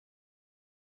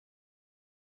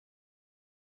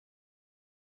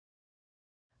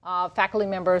Faculty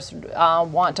members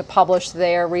want to publish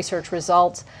their research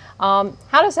results. How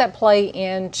does that play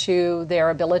into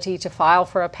their ability to file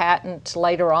for a patent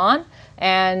later on?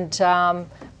 And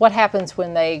what happens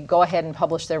when they go ahead and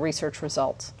publish their research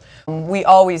results? We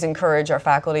always encourage our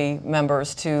faculty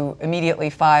members to immediately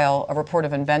file a report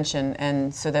of invention,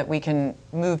 and so that we can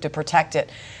move to protect it.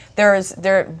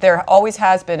 There always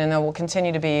has been, and there will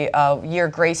continue to be, a year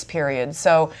grace period.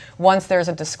 So once there's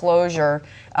a disclosure,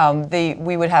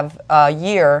 we would have a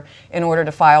year in order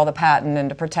to file the patent and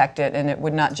to protect it, and it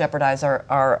would not jeopardize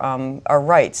our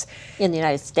rights. In the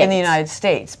United States. In the United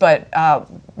States. But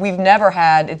we've never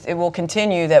had, it will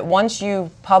continue that once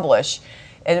you publish,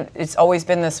 and it's always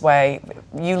been this way,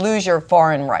 you lose your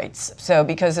foreign rights. So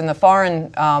because in the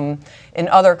foreign, in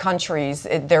other countries,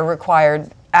 they're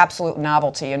required absolute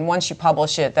novelty, and once you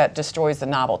publish it, that destroys the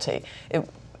novelty.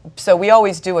 So we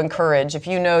always do encourage, if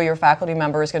you know your faculty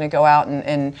member is going to go out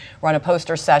and run a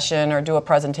poster session or do a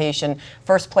presentation,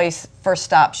 first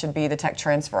stop should be the tech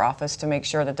transfer office to make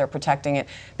sure that they're protecting it,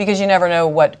 because you never know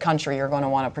what country you're going to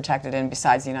want to protect it in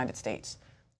besides the United States.